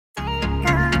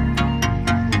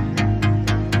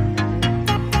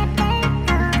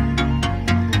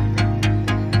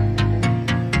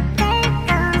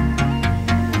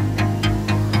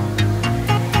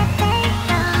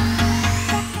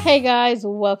Hey guys,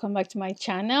 welcome back to my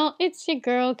channel. It's your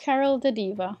girl Karrill the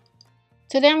Diva.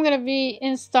 Today I'm gonna be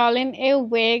installing a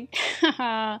wig.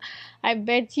 I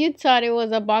bet you thought it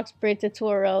was a box braid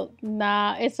tutorial.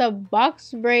 Nah, it's a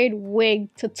box braid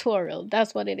wig tutorial.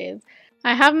 That's what it is.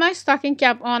 I have my stocking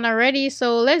cap on already,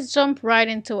 so let's jump right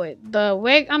into it. The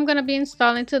wig I'm gonna be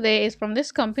installing today is from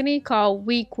this company called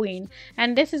WeQueen,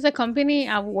 and this is a company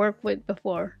I've worked with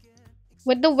before.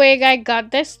 With the wig, I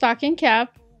got this stocking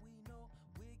cap.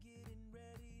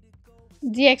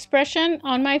 The expression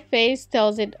on my face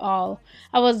tells it all.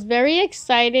 I was very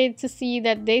excited to see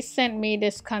that they sent me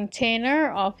this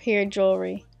container of hair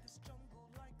jewelry.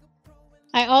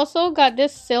 I also got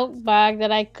this silk bag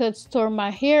that I could store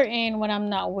my hair in when I'm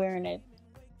not wearing it.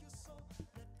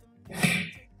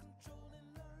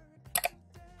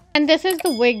 And this is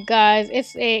the wig, guys.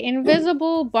 It's a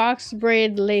invisible box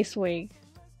braid lace wig.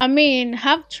 I mean,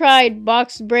 have tried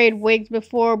box braid wigs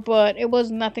before, but it was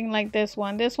nothing like this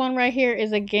one. This one right here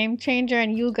is a game changer,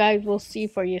 and you guys will see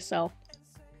for yourself.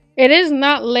 It is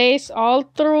not lace all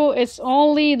through, it's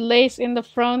only lace in the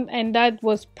front, and that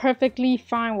was perfectly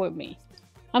fine with me.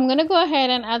 I'm gonna go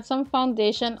ahead and add some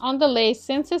foundation on the lace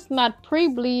since it's not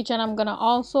pre-bleach, and I'm gonna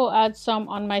also add some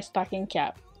on my stocking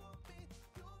cap.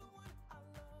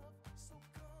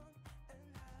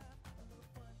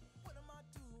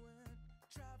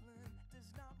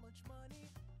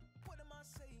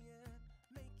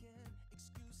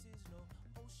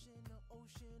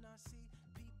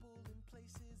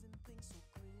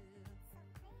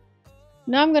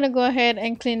 Now I'm going to go ahead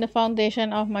and clean the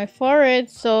foundation of my forehead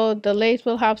so the lace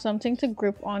will have something to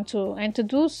grip onto, and to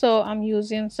do so I'm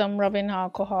using some rubbing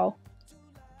alcohol.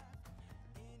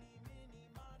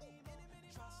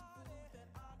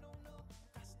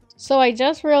 So I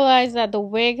just realized that the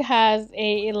wig has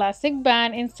a elastic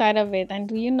band inside of it, and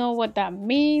do you know what that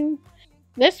means?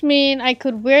 This means I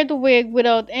could wear the wig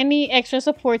without any extra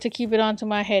support to keep it onto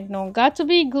my head. No got to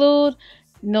be glued,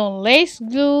 no lace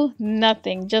glue,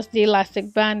 nothing, just the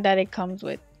elastic band that it comes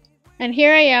with. And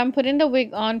here I am putting the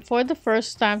wig on for the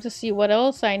first time to see what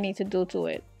else I need to do to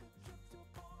it.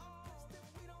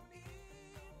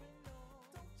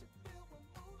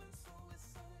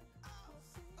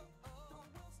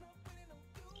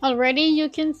 Already you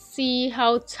can see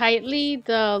how tightly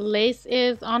the lace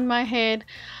is on my head.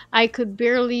 I could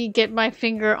barely get my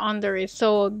finger under it,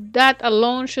 so that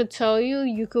alone should tell you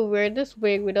you could wear this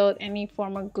wig without any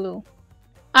form of glue.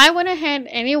 I went ahead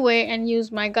anyway and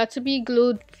used my Got To Be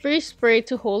Glued free spray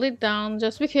to hold it down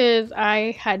just because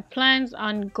I had plans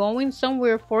on going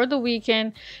somewhere for the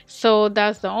weekend, so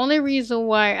that's the only reason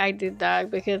why I did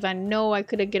that, because I know I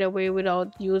couldn't get away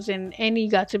without using any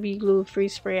Got To Be Glued free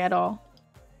spray at all.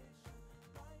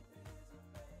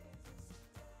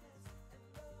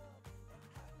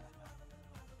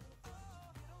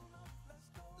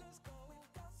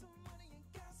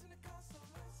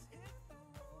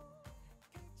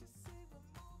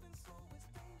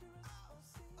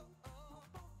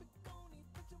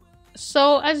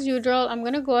 So as usual, I'm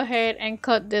gonna go ahead and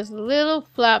cut this little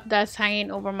flap that's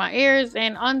hanging over my ears,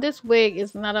 and on this wig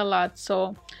is not a lot,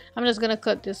 so I'm just gonna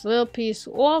cut this little piece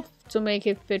off to make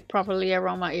it fit properly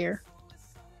around my ear.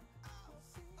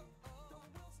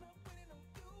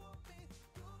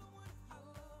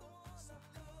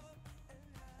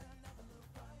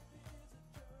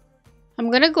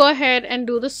 I'm gonna go ahead and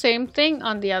do the same thing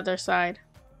on the other side.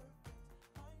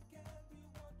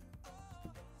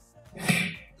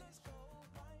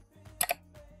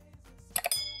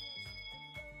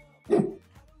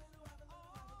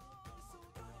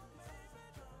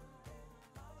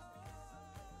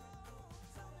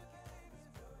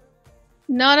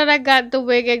 Now that I got the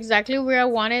wig exactly where I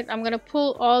want it, I'm going to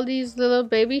pull all these little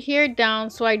baby hair down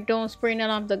so I don't spray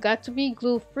none of the Got To Be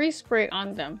Glue free spray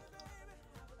on them.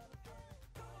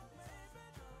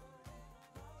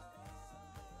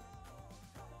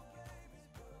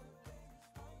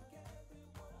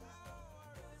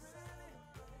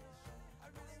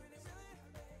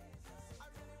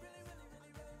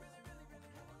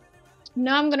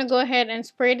 Now I'm gonna go ahead and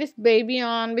spray this baby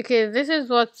on, because this is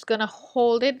what's gonna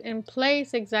hold it in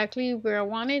place exactly where I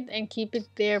want it and keep it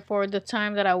there for the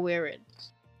time that I wear it.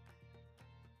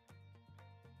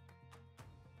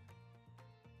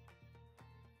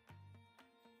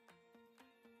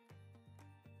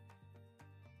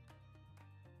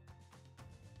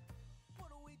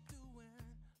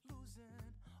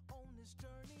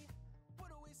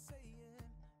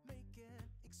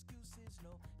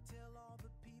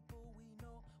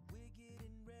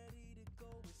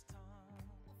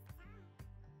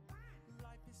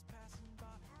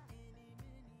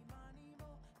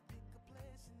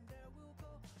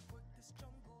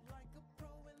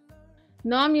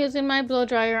 Now I'm using my blow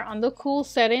dryer on the cool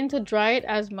setting to dry it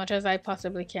as much as I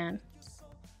possibly can.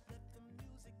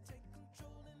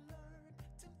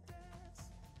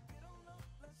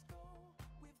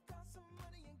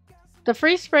 The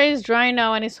freeze spray is dry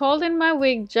now and it's holding my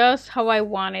wig just how I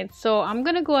want it, so I'm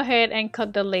gonna go ahead and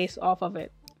cut the lace off of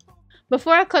it.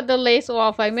 Before I cut the lace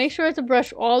off, I make sure to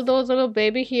brush all those little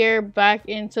baby hair back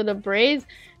into the braids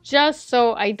just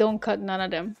so I don't cut none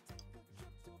of them.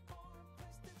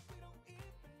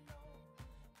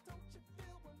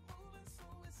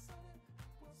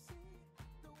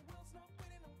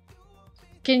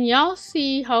 Can y'all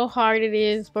see how hard it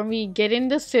is for me getting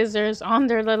the scissors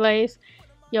under the lace?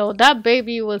 Yo, that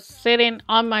baby was sitting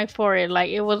on my forehead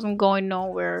like it wasn't going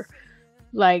nowhere.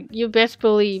 Like, you best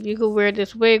believe you could wear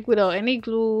this wig without any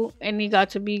glue, and it got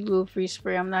to be glue free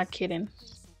spray. I'm not kidding.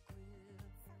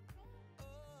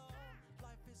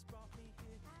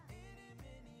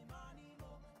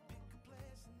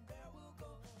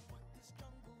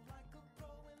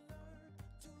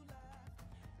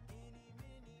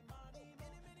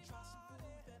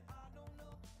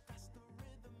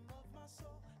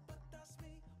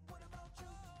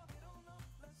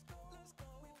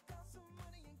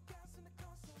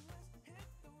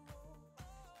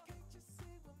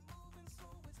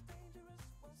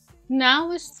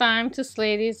 Now it's time to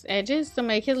slay these edges to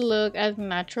make it look as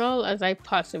natural as I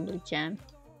possibly can.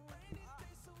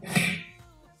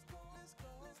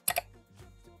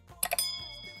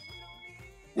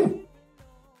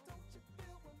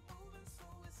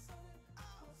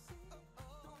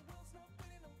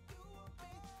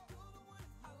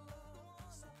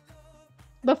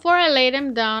 Before I lay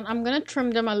them down, I'm gonna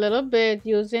trim them a little bit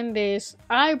using this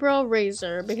eyebrow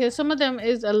razor because some of them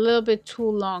is a little bit too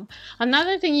long.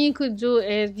 Another thing you could do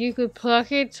is you could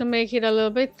pluck it to make it a little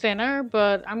bit thinner,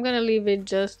 but I'm gonna leave it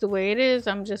just the way it is.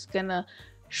 I'm just gonna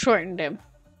shorten them.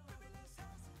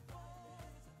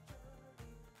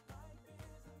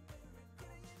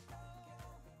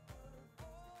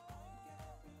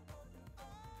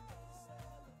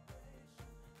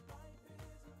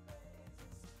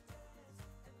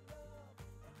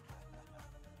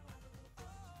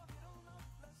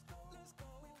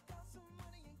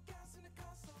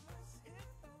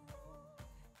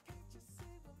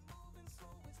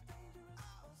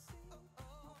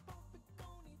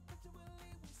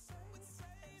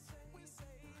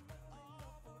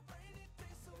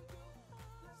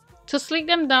 To sleek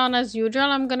them down as usual,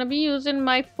 I'm going to be using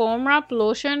my foam wrap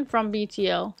lotion from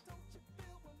BTL.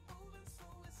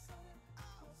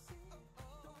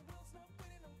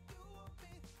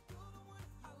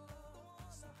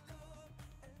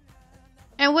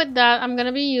 And with that, I'm going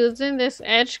to be using this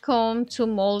edge comb to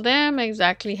mold them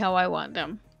exactly how I want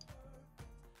them.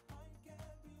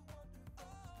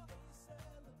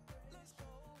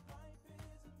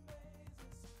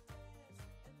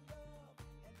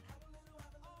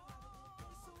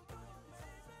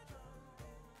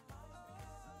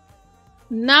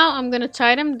 Now I'm going to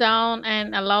tie them down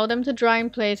and allow them to dry in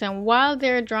place, and while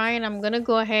they're drying I'm going to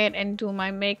go ahead and do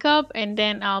my makeup, and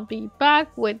then I'll be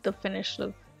back with the finished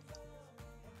look.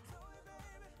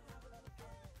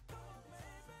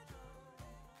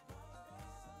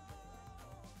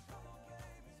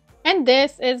 And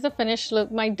this is the finished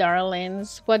look, my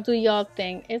darlings. What do y'all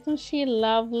think? Isn't she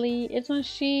lovely? Isn't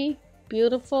she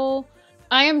beautiful?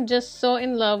 I am just so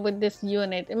in love with this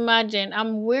unit. Imagine,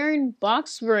 I'm wearing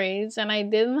box braids and I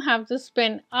didn't have to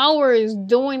spend hours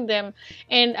doing them,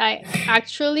 and I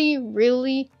actually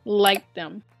really like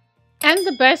them. And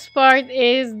the best part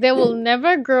is they will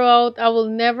never grow out. I will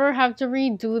never have to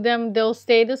redo them. They'll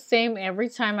stay the same every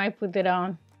time I put it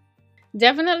on.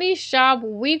 Definitely shop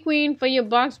WeQueen for your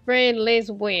box braid lace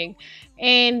wig.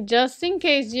 And just in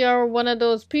case you're one of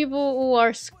those people who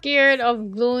are scared of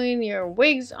gluing your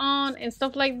wigs on and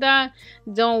stuff like that,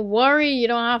 don't worry, you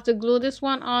don't have to glue this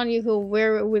one on. You can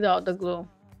wear it without the glue.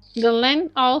 The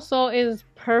length also is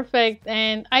perfect,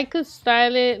 and I could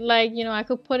style it like, you know, I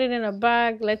could put it in a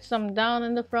bag, let some down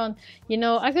in the front. You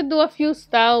know, I could do a few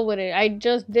style with it. I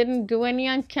just didn't do any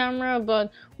on camera,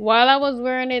 but while I was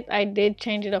wearing it, I did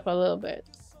change it up a little bit.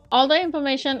 All the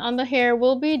information on the hair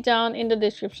will be down in the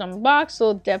description box,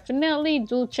 so definitely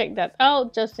do check that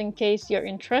out just in case you're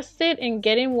interested in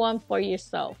getting one for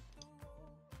yourself.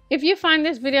 If you find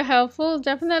this video helpful,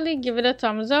 definitely give it a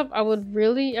thumbs up. I would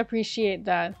really appreciate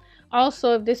that.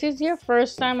 Also, if this is your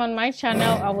first time on my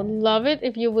channel, I would love it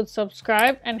if you would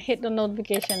subscribe and hit the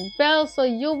notification bell so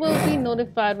you will be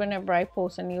notified whenever I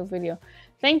post a new video.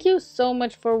 Thank you so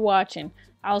much for watching.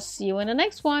 I'll see you in the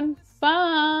next one.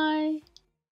 Bye!